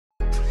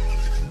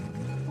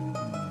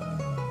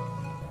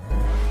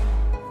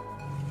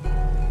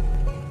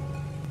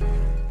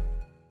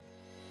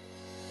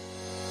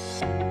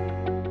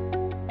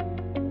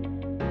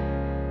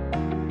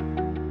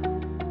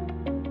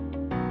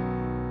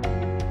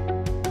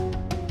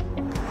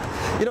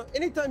You know,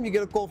 anytime you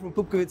get a call from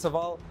Pupkewitz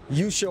Haval,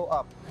 you show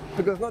up.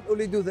 Because not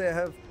only do they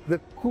have the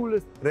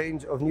coolest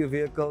range of new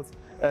vehicles,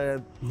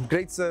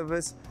 great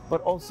service,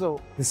 but also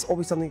there's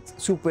always something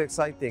super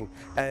exciting.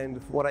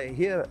 And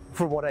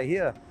from what I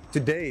hear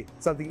today,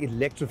 something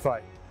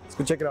electrifying. Let's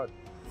go check it out.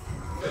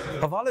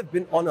 Haval have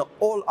been on an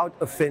all-out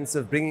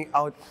offensive, bringing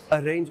out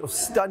a range of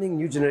stunning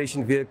new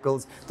generation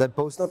vehicles that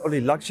boast not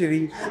only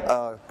luxury,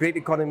 great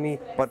economy,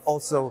 but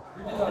also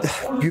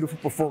beautiful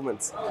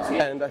performance.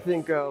 And I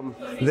think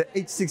the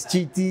H6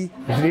 GT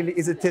really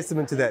is a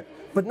testament to that.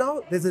 But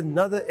now there's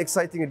another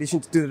exciting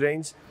addition to the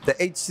range, the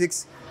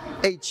H6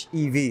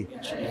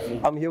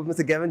 HEV. I'm here with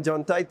Mr. Gavin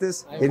John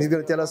Titus, and he's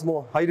going to tell us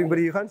more. How are you doing,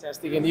 buddy?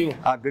 Fantastic, and you?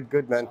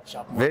 Good, man.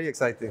 Very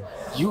exciting.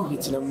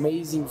 It's an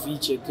amazing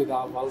feature to the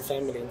Haval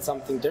family and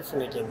something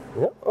different again.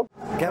 Yeah. Oh.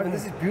 Gavin,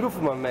 this is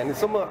beautiful, my man. It's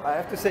somewhere, I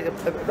have to say,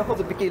 that was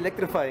a bit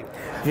electrifying.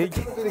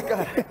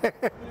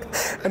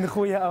 In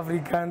goeie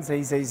Afrikaans,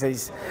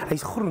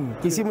 hy's groen.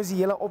 Jy sien mos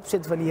die hele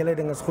opset van die hele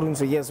ding is groen.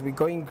 So yes, we're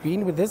going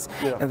green with this,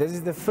 and this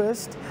is the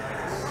first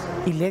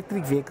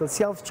electric vehicle,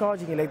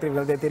 self-charging electric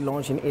vehicle that they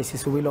launched in SA.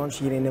 So we launched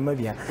here in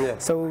Namibia.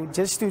 So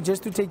just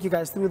to take you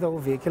guys through the whole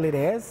vehicle, it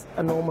has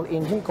a normal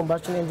engine,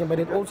 combustion engine, but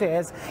it also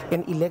has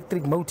an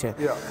electric motor.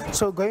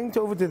 So going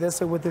over to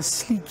this with a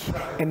sleek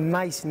and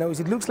nice nose,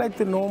 it looks like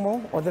the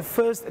normal or the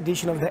first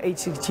edition of the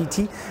H6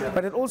 GT,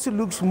 but it also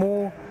looks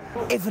more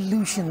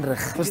evolutionary,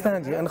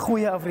 verstaan je? In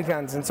goeie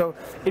Afrikaans. And so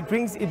it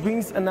brings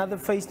another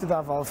face to the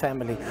Haval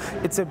family.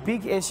 It's a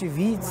big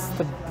SUV, it's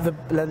the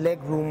leg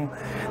room,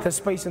 the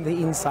space on the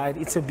inside,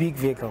 it's a big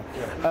vehicle.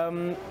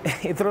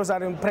 It throws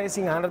out an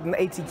impressive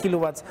 180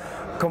 kilowatts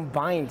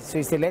combined, so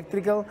it's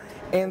electrical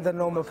and the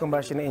normal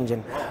combustion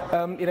engine.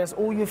 It has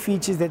all your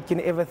features that you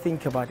can ever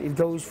think about. It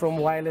goes from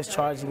wireless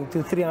charging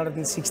to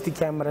 360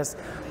 cameras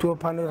to a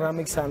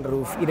panoramic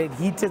sunroof. It has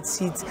heated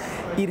seats,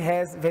 it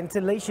has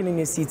ventilation in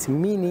your seats,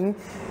 meaning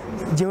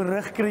jou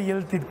rug kry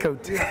heeltyd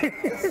koud.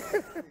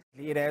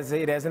 It has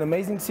an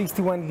amazing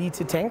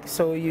 61-liter tank,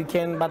 so you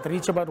can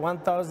reach about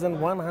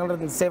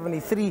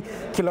 1,173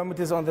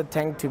 kilometers on the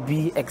tank to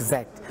be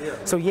exact.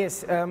 So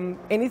yes,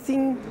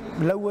 anything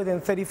lower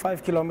than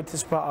 35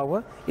 kilometers per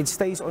hour, it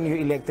stays on your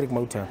electric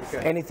motor.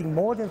 Anything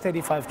more than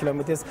 35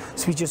 kilometers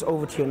switches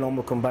over to your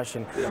normal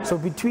combustion. So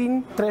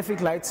between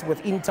traffic lights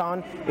within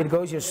town, it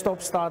goes your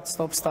stop, start,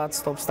 stop, start,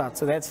 stop, start.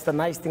 So that's the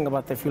nice thing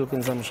about the fuel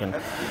consumption.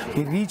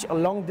 You reach a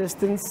long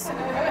distance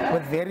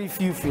with very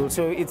few fuel,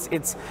 so it's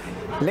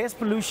less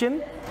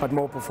pollution but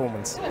more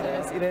performance.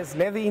 It has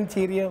leather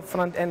interior,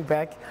 front and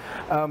back.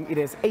 It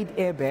has 8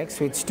 airbags,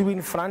 so it's 2 in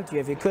front. You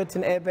have your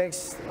curtain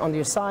airbags on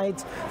your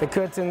side, the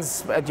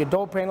curtains at your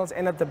door panels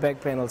and at the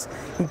back panels.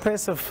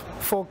 Impressive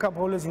 4 cup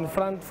holders in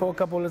front, 4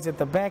 cup holders at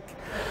the back.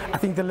 I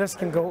think the list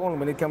can go on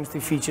when it comes to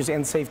features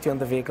and safety on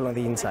the vehicle on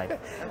the inside.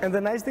 And the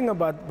nice thing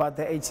about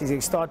the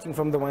H6, starting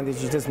from the one that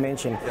you just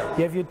mentioned,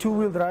 you have your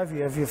 2-wheel drive,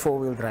 you have your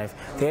 4-wheel drive.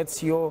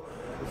 That's your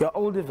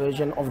older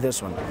version of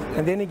this one.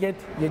 And then you get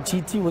your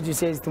GT, which you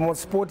say is the more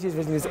sportiest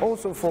version, is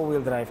also 4-wheel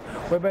drive.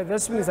 Whereby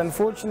this one is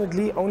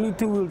unfortunately only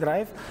 2-wheel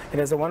drive. It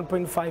has a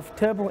 1.5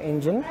 turbo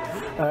engine,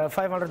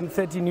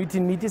 530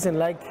 Newton meters, and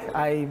like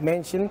I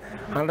mentioned,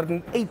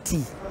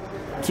 180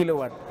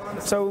 kilowatt.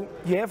 So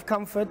you have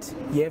comfort,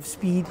 you have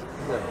speed,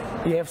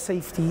 you have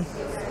safety.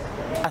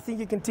 I think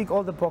you can tick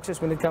all the boxes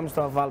when it comes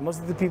to Haval.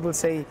 Most of the people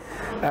say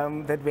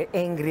that we're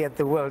angry at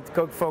the world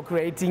for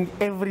creating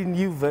every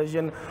new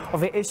version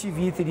of an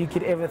SUV that you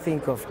could ever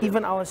think of.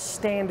 Even our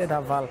standard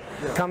Haval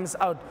comes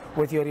out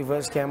with your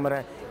reverse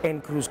camera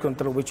and cruise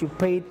control, which you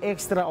paid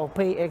extra or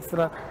pay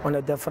extra on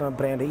a different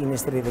brand or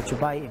industry that you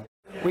buy in.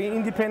 We're in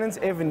Independence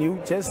Avenue,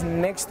 just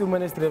next to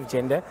Ministry of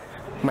Gender.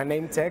 My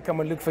name tag,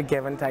 come and look for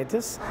Gavin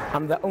Titus.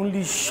 I'm the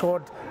only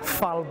short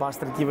file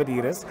bastard giver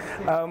here is.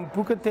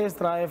 Book a test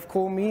drive,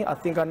 call me. I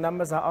think our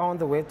numbers are on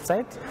the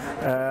website.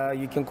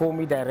 You can call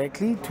me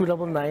directly,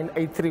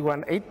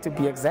 299-8318 to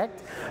be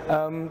exact.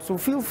 So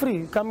feel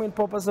free, come and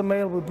pop us a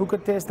mail, we'll book a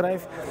test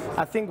drive.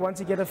 I think once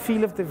you get a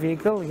feel of the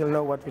vehicle, you'll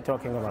know what we're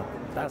talking about.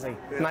 That's it.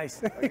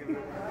 Nice.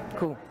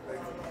 Cool.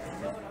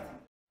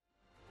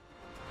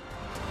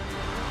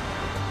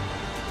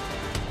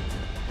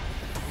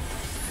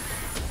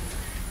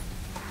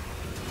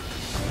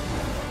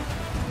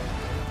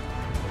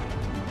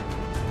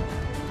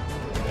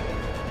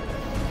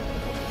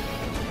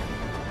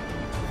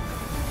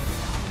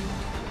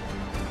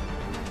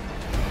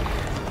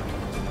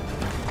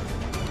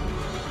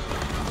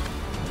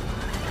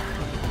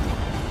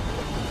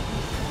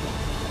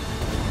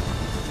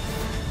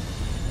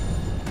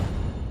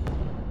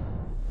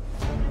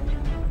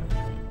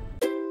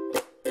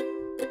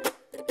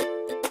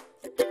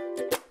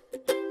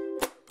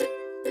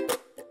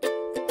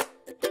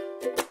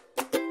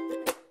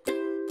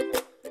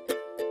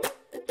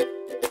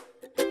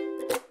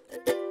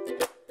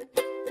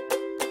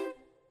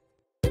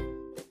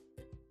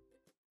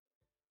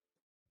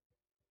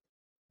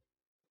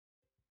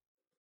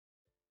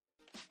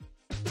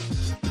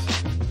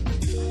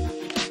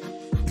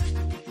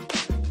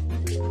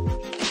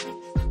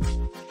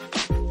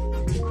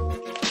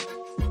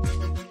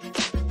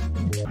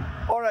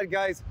 right,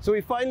 guys, so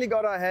we finally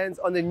got our hands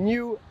on the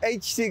new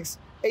H6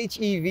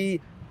 HEV.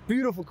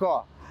 Beautiful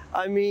car.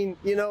 I mean,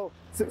 you know,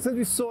 since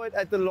we saw it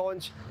at the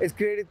launch, it's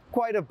created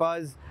quite a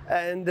buzz,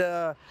 and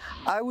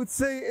I would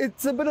say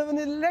it's a bit of an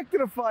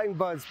electrifying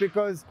buzz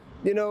because,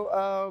 you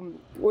know,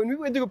 when we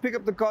went to go pick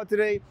up the car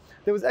today,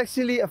 there was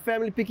actually a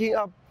family picking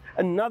up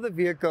another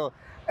vehicle,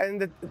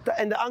 and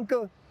the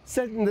uncle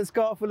sat in this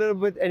car for a little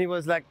bit, and he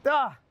was like,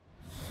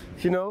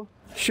 you know,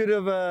 should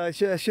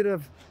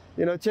have,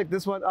 you know, checked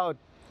this one out.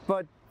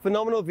 But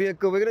phenomenal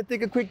vehicle. We're going to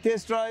take a quick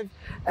test drive,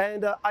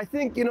 and I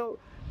think, you know,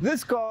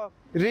 this car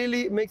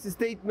really makes a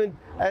statement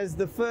as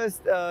the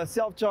first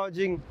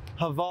self-charging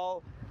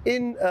Haval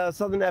in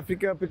Southern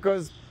Africa,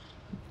 because,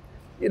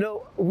 you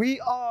know, we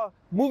are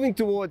moving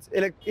towards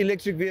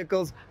electric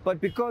vehicles, but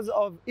because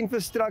of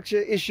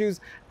infrastructure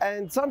issues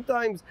and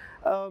sometimes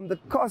the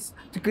cost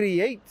to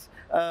create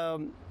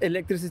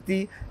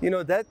electricity, you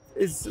know, that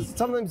is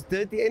sometimes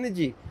dirty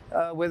energy,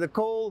 whether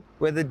coal,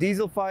 whether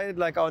diesel fired,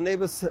 like our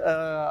neighbors,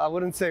 I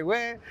wouldn't say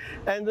where.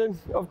 And then,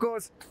 of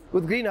course,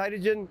 with green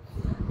hydrogen,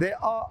 there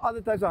are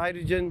other types of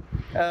hydrogen,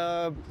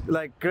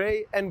 like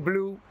gray and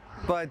blue,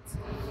 but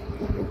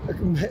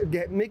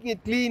making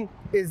it clean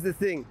is the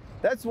thing.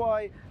 That's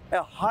why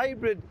a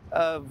hybrid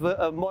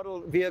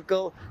model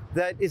vehicle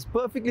that is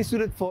perfectly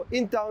suited for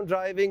in-town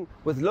driving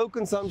with low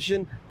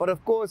consumption, but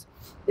of course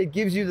it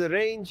gives you the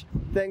range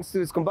thanks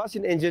to its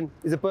combustion engine,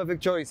 is a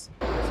perfect choice.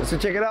 So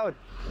check it out.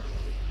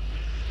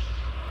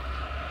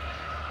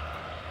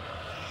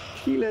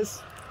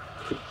 Keyless.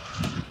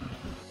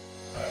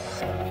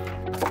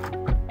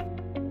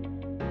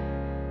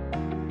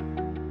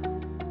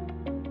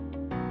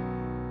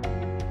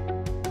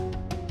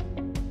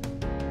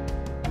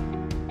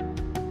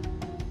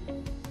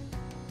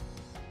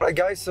 Right,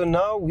 guys, so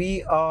now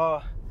we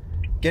are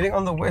getting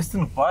on the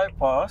Western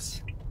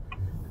bypass,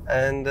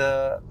 and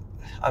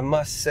I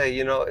must say,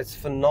 you know, it's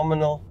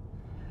phenomenal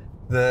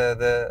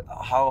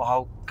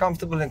how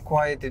comfortable and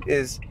quiet it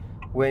is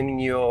when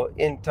you're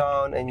in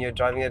town and you're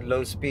driving at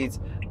low speeds,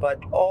 but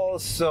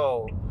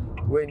also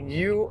when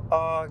you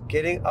are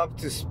getting up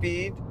to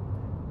speed,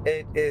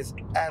 it is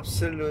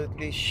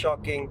absolutely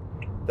shocking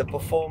the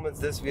performance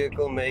this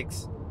vehicle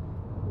makes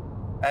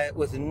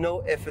with no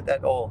effort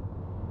at all.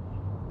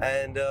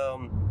 And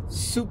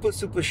super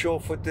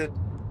sure-footed.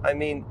 I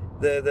mean,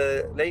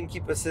 the lane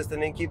keep assist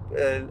and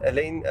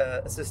lane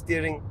assist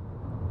steering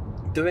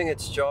doing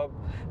its job,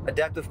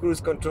 adaptive cruise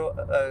control,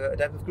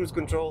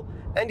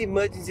 and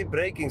emergency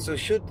braking. So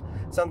should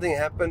something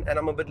happen and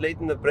I'm a bit late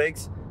in the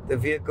brakes, the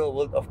vehicle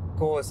will of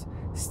course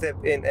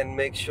step in and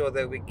make sure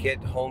that we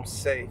get home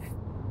safe.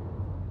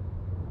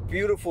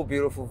 Beautiful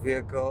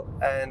vehicle,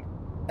 and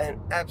an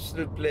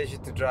absolute pleasure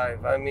to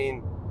drive. I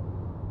mean,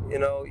 you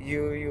know,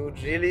 you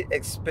would really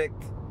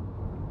expect.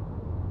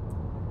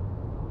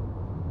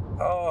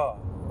 Oh,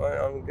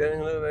 I'm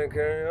getting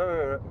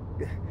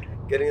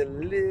a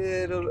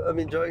little I'm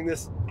enjoying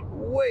this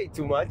way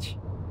too much.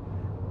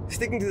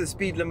 Sticking to the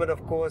speed limit,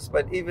 of course,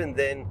 but even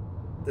then,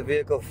 the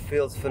vehicle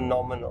feels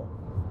phenomenal.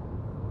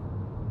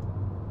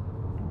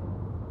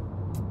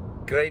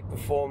 Great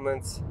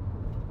performance,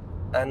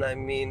 and I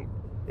mean,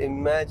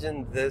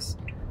 imagine this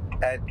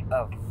at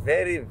a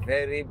very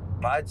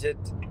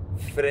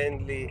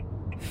budget-friendly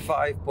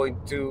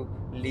 5.2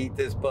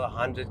 liters per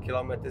 100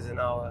 kilometers an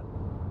hour.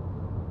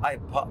 Per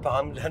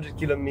 100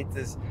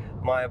 kilometers,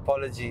 my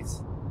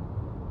apologies.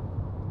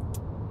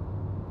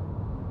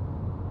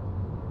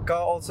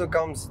 Car also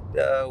comes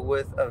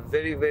with a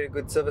very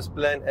good service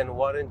plan and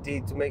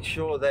warranty to make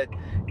sure that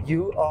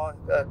you are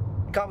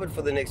covered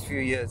for the next few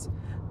years.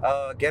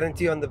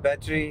 Guarantee on the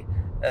battery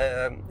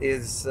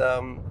is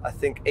I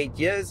think 8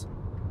 years,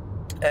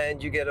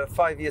 and you get a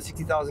 5-year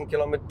 60,000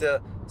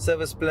 kilometer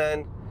service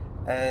plan,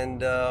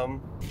 and a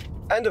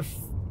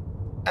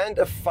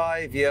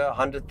 5-year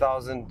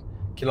 100,000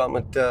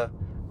 kilometer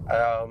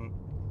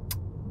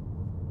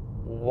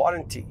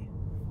warranty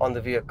on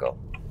the vehicle.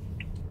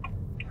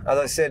 As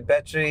I said,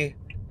 battery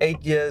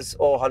 8 years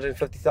or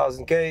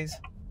 150,000 Ks,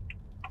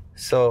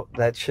 so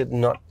that should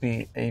not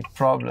be a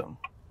problem.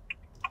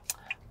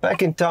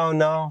 Back in town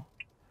now.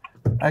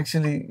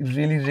 Actually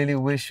really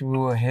wish we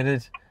were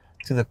headed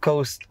to the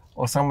coast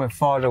or somewhere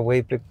far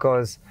away,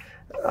 because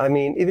I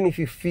mean, even if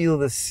you feel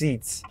the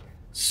seats,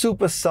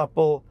 super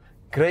supple,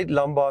 great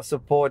lumbar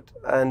support,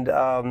 and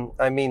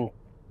I mean,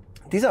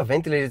 these are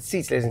ventilated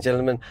seats, ladies and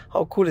gentlemen.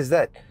 How cool is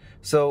that?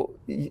 So,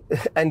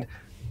 and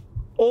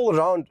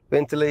all-round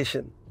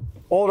ventilation,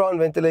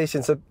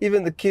 so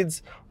even the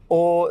kids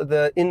or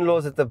the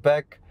in-laws at the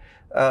back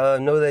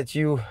know that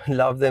you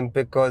love them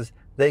because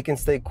they can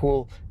stay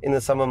cool in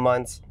the summer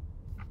months.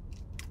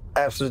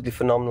 Absolutely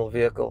phenomenal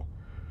vehicle.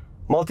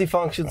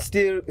 Multifunction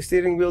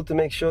steering wheel to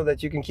make sure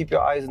that you can keep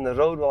your eyes on the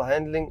road while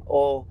handling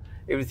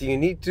everything you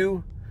need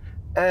to.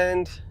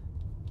 And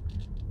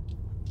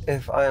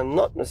if I am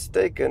not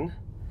mistaken,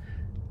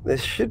 there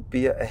should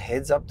be a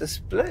heads-up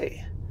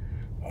display,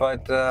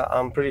 but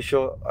I'm pretty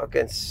sure I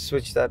can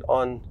switch that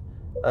on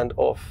and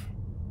off.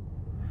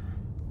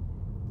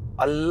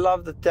 I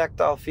love the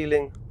tactile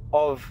feeling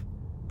of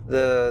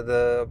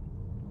the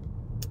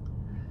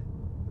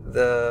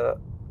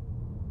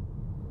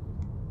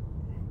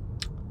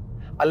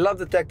I love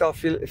the tactile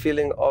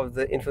feeling of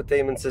the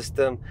infotainment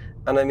system,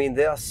 and I mean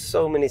there are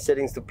so many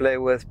settings to play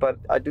with, but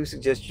I do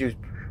suggest you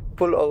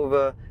pull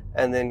over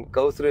and then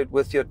go through it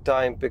with your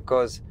time,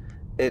 because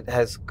it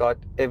has got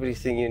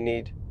everything you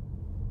need.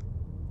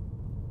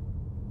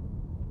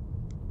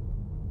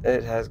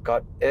 It has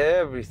got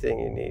everything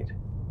you need.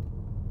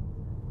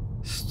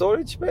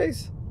 Storage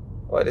space?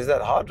 What is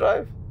that, hard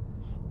drive?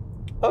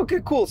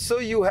 Okay, cool. So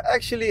you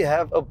actually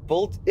have a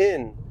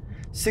built-in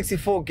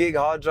 64 gig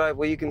hard drive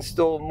where you can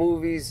store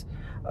movies,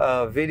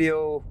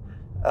 video,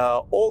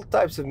 all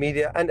types of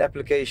media and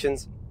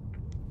applications.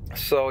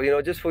 So, you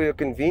know, just for your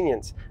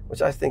convenience,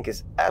 which I think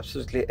is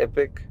absolutely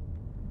epic.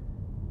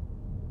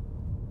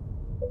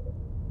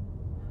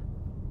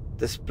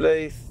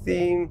 Display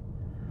theme.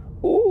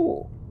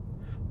 Ooh,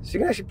 so you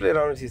can actually play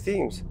around with your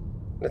themes.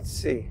 Let's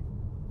see.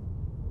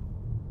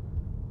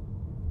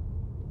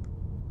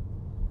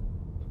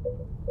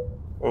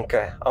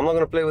 Okay, I'm not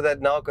going to play with that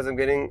now because I'm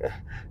getting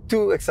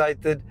too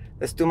excited.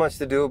 There's too much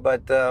to do,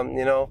 but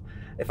you know,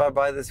 if I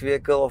buy this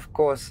vehicle, of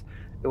course,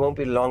 it won't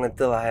be long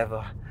until I have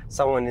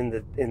someone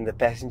in the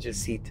passenger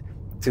seat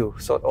to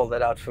sort all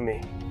that out for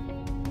me.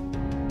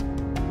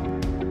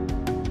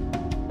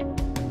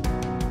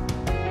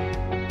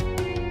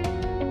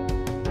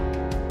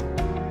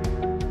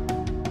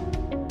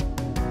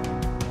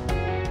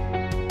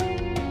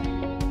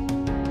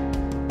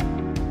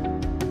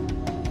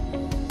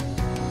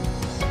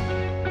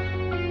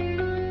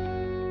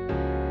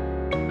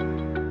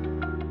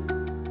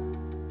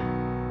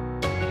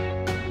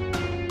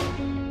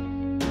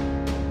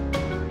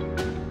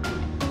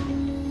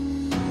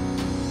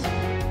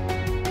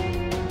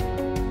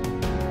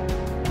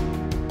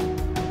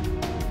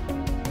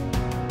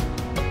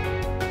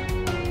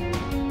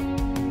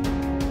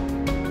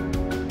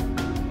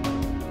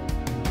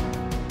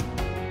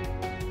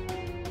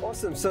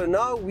 Awesome. So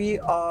now we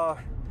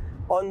are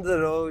on the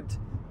road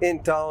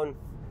in town.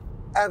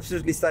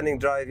 Absolutely stunning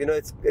drive. You know,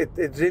 it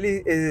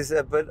really is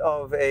a bit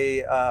of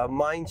a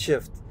mind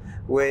shift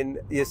when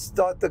you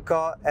start the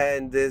car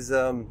and there's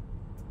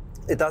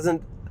it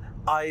doesn't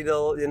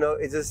idle. You know,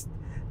 it just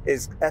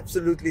is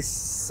absolutely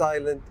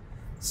silent,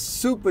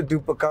 super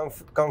duper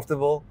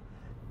comfortable.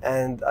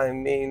 And I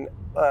mean,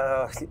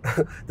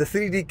 the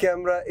 3D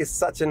camera is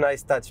such a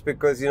nice touch,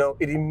 because you know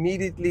it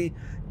immediately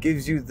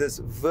gives you this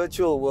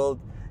virtual world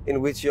in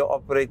which you're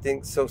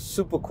operating. So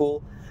super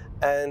cool.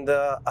 And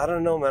I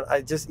don't know, man,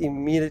 I just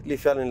immediately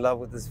fell in love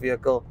with this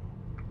vehicle.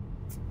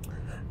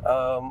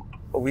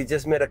 We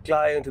just met a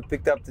client who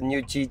picked up the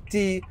new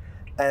GT,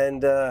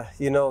 and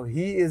you know,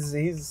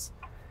 he's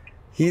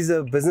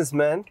a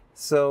businessman.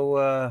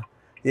 So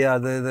yeah,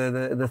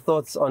 the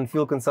thoughts on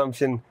fuel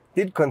consumption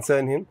did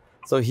concern him.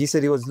 So he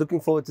said he was looking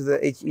forward to the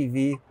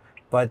HEV,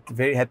 but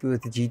very happy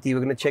with the GT. We're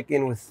going to check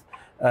in with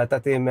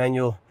Tate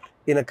Emmanuel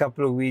in a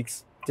couple of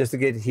weeks just to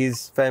get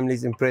his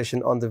family's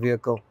impression on the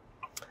vehicle.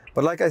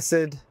 But like I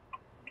said,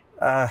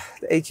 the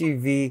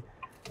HEV,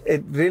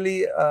 it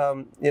really,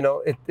 you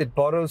know, it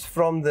borrows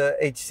from the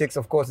H6.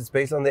 Of course, it's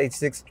based on the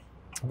H6,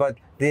 but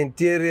the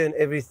interior and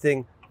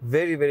everything,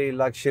 very, very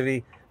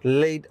luxury,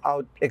 laid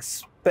out,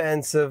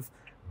 expansive,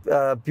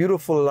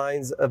 beautiful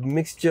lines, a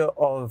mixture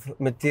of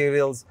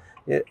materials.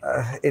 It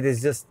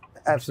is just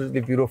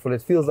absolutely beautiful.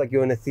 It feels like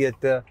you're in a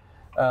theater.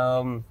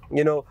 You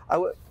know,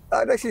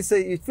 I'd actually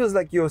say it feels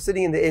like you're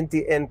sitting in the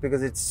NTN,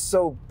 because it's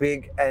so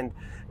big and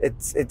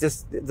it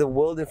just, the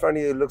world in front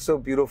of you looks so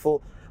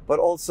beautiful. But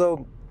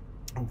also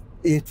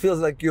it feels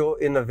like you're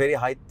in a very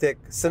high-tech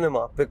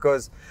cinema,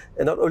 because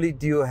not only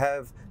do you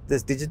have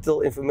this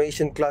digital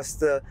information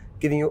cluster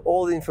giving you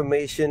all the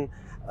information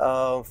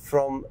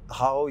from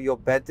how your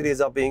batteries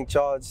are being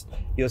charged,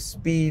 your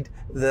speed,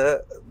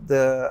 the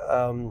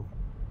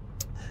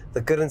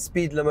current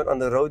speed limit on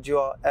the road you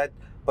are at,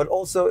 but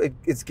also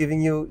it's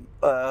giving you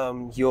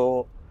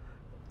your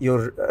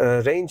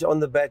range on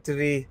the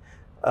battery.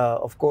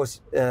 Of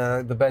course,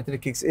 the battery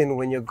kicks in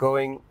when you're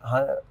going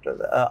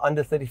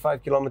under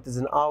 35 kilometers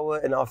an hour,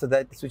 and after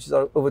that it switches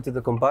over to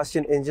the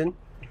combustion engine.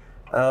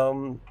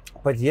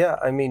 But yeah,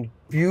 I mean,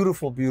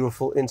 beautiful,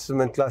 beautiful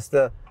instrument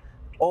cluster,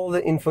 all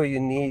the info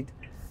you need,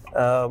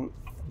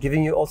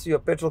 giving you also your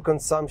petrol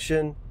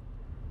consumption,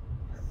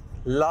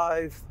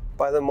 live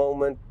by the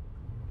moment,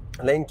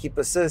 lane keep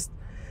assist,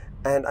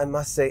 and I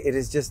must say it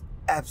is just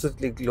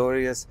absolutely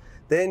glorious.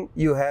 Then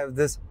you have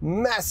this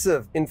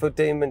massive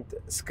infotainment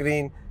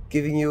screen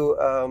giving you,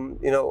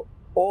 you know,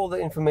 all the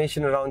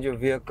information around your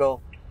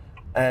vehicle,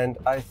 and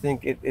I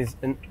think it is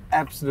an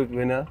absolute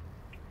winner,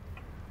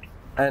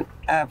 an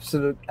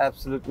absolute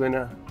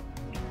winner.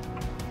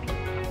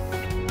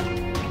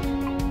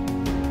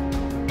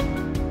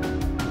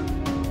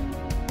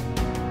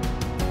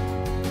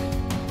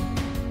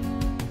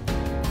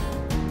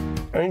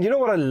 And you know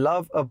what I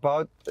love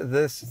about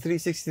this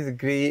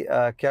 360-degree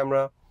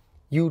camera?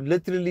 You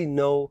literally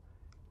know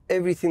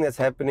everything that's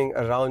happening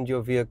around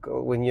your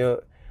vehicle when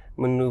you're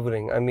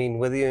maneuvering. I mean,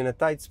 whether you're in a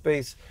tight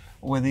space,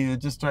 whether you're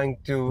just trying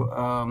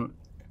to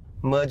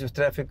merge with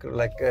traffic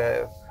like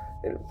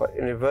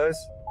in reverse,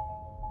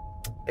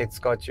 it's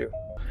got you.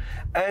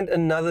 And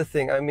another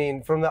thing, I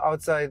mean, from the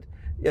outside,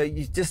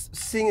 you just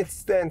seeing it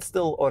stand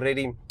still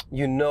already,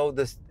 you know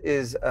this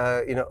is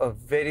you know, a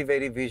very,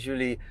 very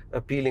visually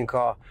appealing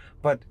car.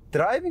 But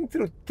driving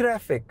through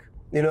traffic,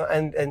 you know,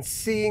 and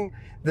seeing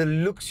the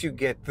looks you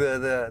get,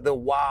 the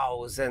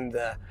wows and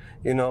the,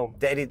 you know,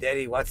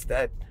 daddy, what's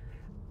that?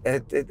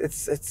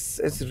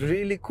 It's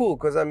really cool,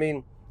 because I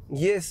mean,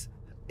 yes,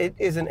 it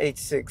is an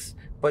H6,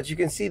 but you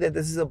can see that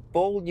this is a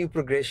bold new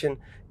progression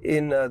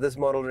in this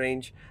model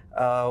range,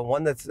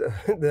 one that's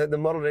the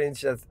model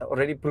range that's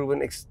already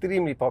proven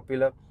extremely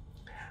popular.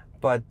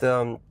 But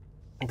the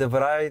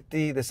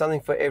variety, there's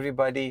something for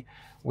everybody,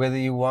 whether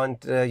you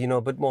want you know,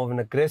 a bit more of an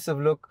aggressive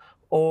look,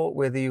 or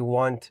whether you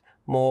want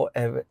more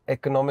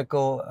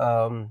economical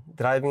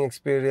driving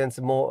experience,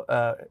 more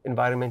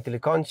environmentally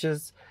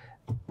conscious.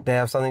 They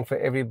have something for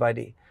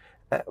everybody.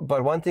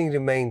 But one thing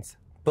remains: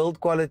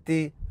 build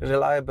quality,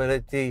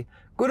 reliability,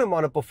 good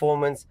amount of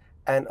performance,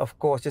 and of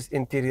course just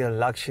interior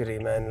luxury,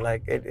 man.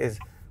 Like, it is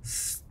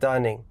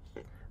stunning.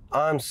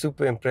 I'm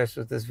super impressed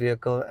with this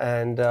vehicle,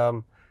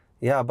 and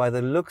yeah, by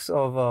the looks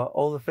of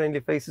all the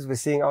friendly faces we're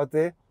seeing out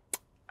there,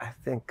 I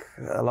think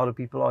a lot of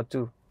people are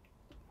too.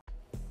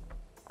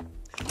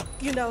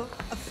 You know,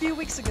 a few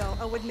weeks ago,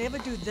 I would never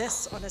do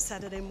this on a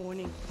Saturday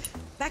morning.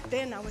 Back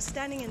then, I was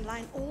standing in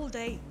line all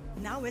day.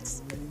 Now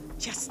it's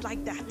just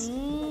like that.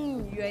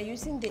 You are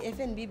using the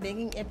FNB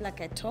banking app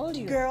like I told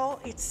you. Girl,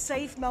 it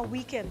saved my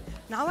weekend.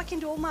 Now I can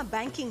do all my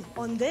banking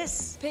on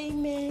this.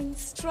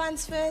 Payments,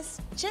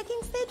 transfers,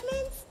 checking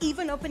statements.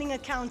 Even opening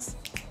accounts.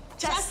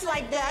 Just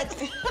like that.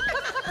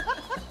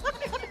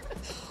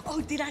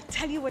 Oh, did I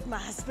tell you what my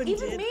husband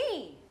did?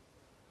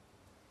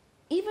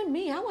 Even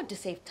me, I want to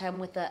save time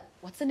with the,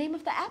 what's the name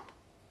of the app?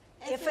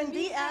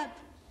 FNB app.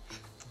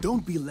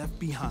 Don't be left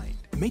behind.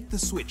 Make the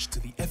switch to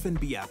the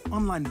FNB app,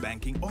 online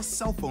banking or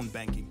cell phone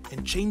banking,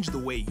 and change the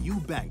way you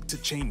bank to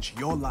change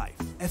your life.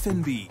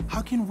 FNB,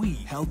 how can we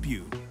help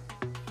you?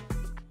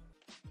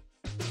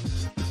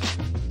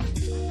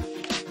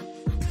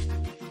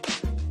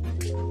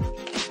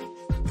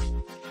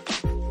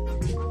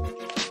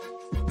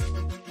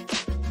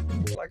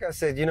 Like I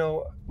said, you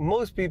know,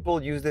 most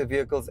people use their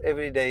vehicles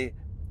every day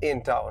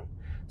in town.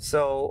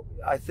 So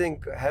I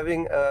think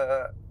having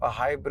a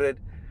hybrid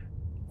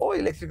or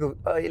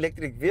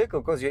electric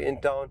vehicle, because you're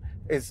in town,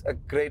 is a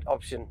great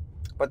option.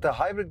 But the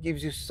hybrid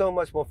gives you so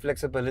much more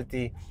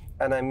flexibility.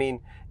 And I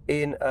mean,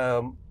 in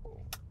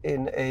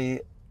a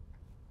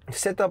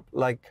setup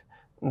like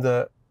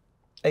the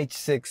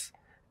H6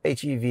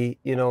 HEV,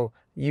 you know,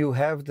 you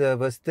have the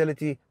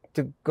versatility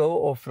to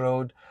go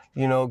off-road,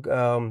 you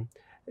know,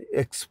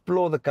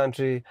 explore the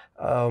country,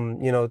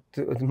 you know,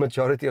 to the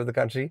majority of the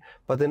country,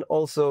 but then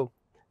also,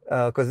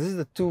 because this is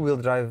the two-wheel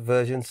drive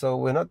version, so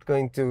we're not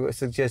going to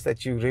suggest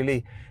that you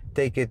really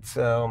take it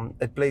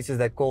at places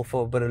that call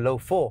for a bit of low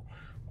floor.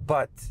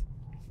 But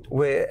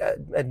where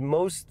at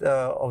most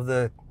of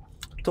the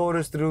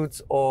tourist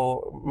routes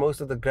or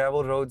most of the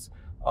gravel roads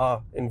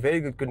are in very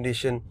good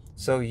condition,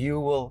 so you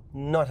will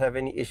not have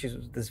any issues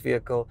with this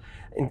vehicle.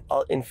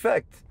 In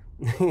fact,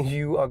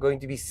 you are going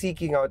to be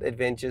seeking out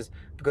adventures,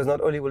 because not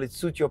only will it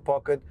suit your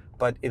pocket,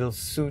 but it'll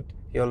suit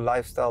your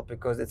lifestyle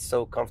because it's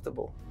so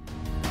comfortable.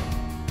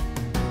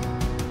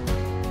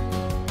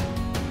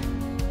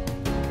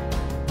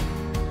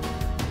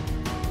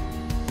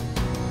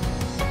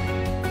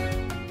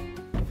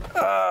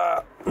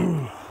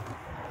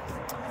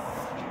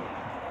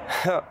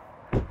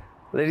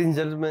 Ladies and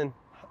gentlemen,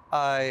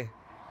 I've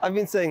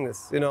been saying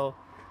this, you know,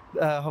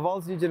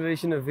 Haval's new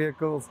generation of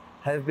vehicles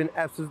have been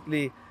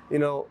absolutely, you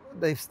know,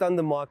 they've stunned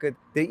the market.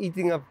 They're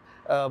eating up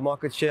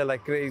market share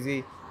like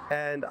crazy.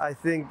 And I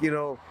think, you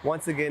know,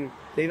 once again,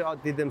 they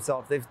outdid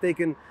themselves. They've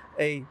taken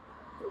a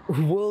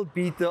world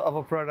beater of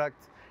a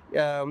product,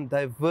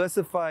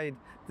 diversified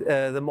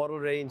the model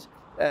range.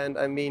 And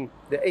I mean,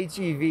 the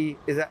HEV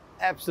is an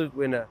absolute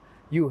winner.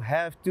 You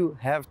have to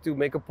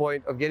make a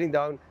point of getting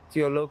down to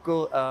your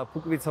local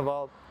Pukovitz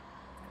Haval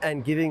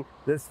and giving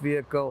this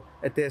vehicle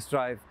a test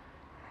drive.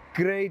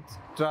 Great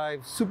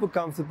drive, super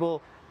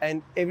comfortable,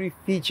 and every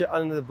feature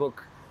under the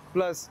book.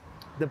 Plus,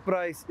 the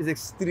price is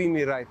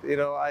extremely right. You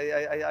know,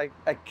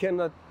 I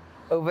cannot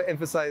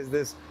overemphasize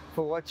this.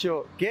 For what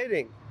you're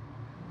getting,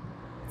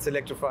 it's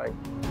electrifying.